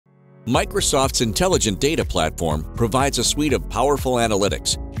Microsoft's Intelligent Data Platform provides a suite of powerful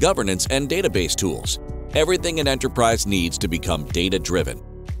analytics, governance, and database tools. Everything an enterprise needs to become data-driven.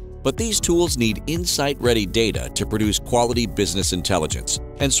 But these tools need insight-ready data to produce quality business intelligence,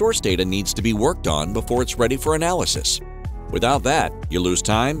 and source data needs to be worked on before it's ready for analysis. Without that, you lose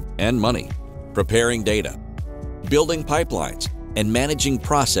time and money. Preparing data, building pipelines, and managing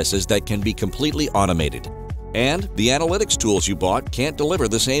processes that can be completely automated. And the analytics tools you bought can't deliver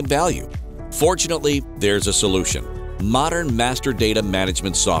the same value. Fortunately, there's a solution: modern master data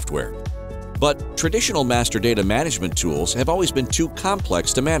management software. But traditional master data management tools have always been too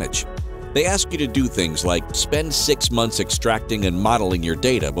complex to manage. They ask you to do things like spend 6 months extracting and modeling your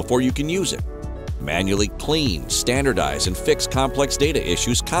data before you can use it, manually clean, standardize, and fix complex data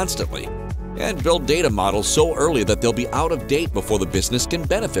issues constantly, and build data models so early that they'll be out of date before the business can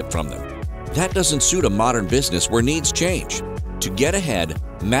benefit from them. That doesn't suit a modern business where needs change. To get ahead,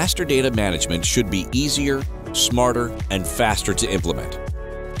 master data management should be easier, smarter, and faster to implement.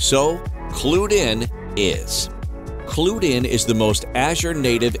 So, CluedIn is. CluedIn is the most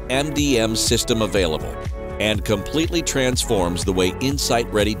Azure-native MDM system available and completely transforms the way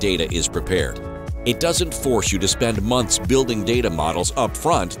insight-ready data is prepared. It doesn't force you to spend months building data models up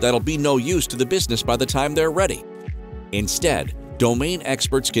front that'll be no use to the business by the time they're ready. Instead, domain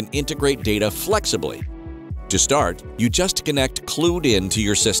experts can integrate data flexibly. To start, you just connect CluedIn to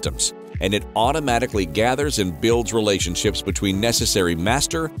your systems, and it automatically gathers and builds relationships between necessary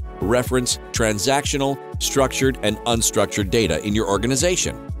master, reference, transactional, structured, and unstructured data in your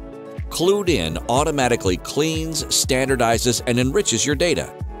organization. CluedIn automatically cleans, standardizes, and enriches your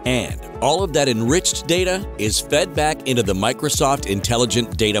data. And all of that enriched data is fed back into the Microsoft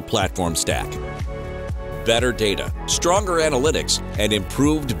Intelligent Data Platform stack. Better data, stronger analytics, and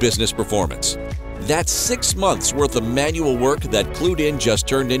improved business performance. That's 6 months worth of manual work that CluedIn just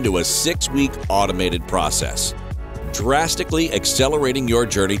turned into a 6-week automated process, drastically accelerating your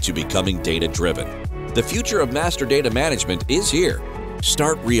journey to becoming data-driven. The future of master data management is here.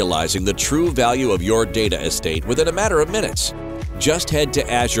 Start realizing the true value of your data estate within a matter of minutes. Just head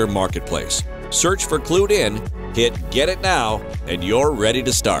to Azure Marketplace, search for CluedIn, hit Get It Now, and you're ready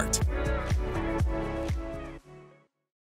to start.